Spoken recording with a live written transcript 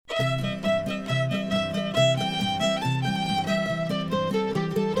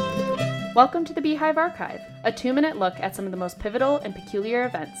Welcome to the Beehive Archive, a 2-minute look at some of the most pivotal and peculiar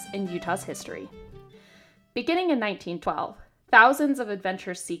events in Utah's history. Beginning in 1912, thousands of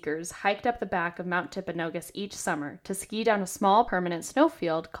adventure seekers hiked up the back of Mt Timpanogos each summer to ski down a small permanent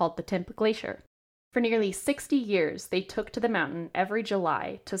snowfield called the Timp Glacier. For nearly 60 years, they took to the mountain every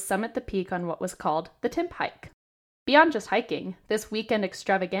July to summit the peak on what was called the Timp Hike. Beyond just hiking, this weekend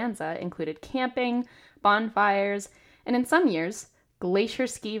extravaganza included camping, bonfires, and in some years, glacier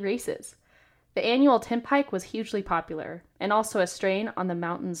ski races. The annual Timp Hike was hugely popular, and also a strain on the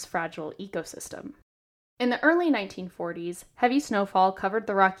mountain's fragile ecosystem. In the early 1940s, heavy snowfall covered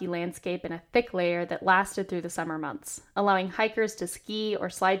the rocky landscape in a thick layer that lasted through the summer months, allowing hikers to ski or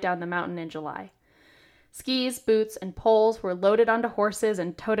slide down the mountain in July. Skis, boots, and poles were loaded onto horses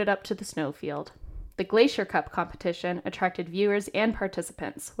and toted up to the snowfield. The Glacier Cup competition attracted viewers and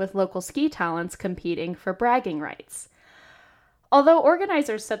participants, with local ski talents competing for bragging rights. Although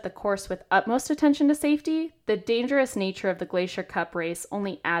organizers set the course with utmost attention to safety, the dangerous nature of the Glacier Cup race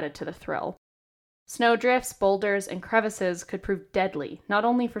only added to the thrill. Snowdrifts, boulders, and crevices could prove deadly, not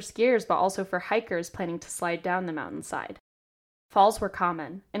only for skiers but also for hikers planning to slide down the mountainside. Falls were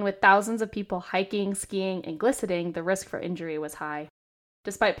common, and with thousands of people hiking, skiing, and glistening, the risk for injury was high.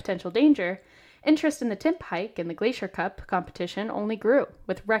 Despite potential danger, interest in the Timp Hike and the Glacier Cup competition only grew,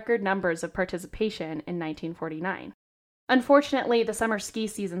 with record numbers of participation in 1949. Unfortunately, the summer ski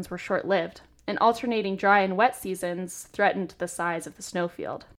seasons were short-lived, and alternating dry and wet seasons threatened the size of the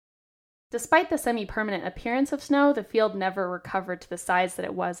snowfield. Despite the semi-permanent appearance of snow, the field never recovered to the size that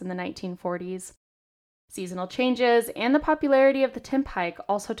it was in the 1940s. Seasonal changes and the popularity of the Timp Hike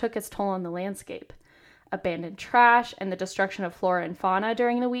also took its toll on the landscape. Abandoned trash and the destruction of flora and fauna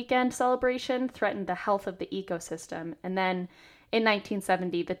during the weekend celebration threatened the health of the ecosystem, and then, in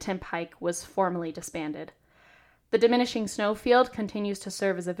 1970, the Timp Hike was formally disbanded. The diminishing snowfield continues to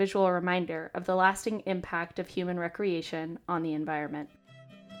serve as a visual reminder of the lasting impact of human recreation on the environment.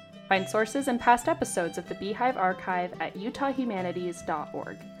 Find sources and past episodes of the Beehive Archive at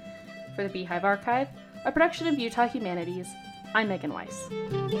utahhumanities.org. For the Beehive Archive, a production of Utah Humanities, I'm Megan Weiss.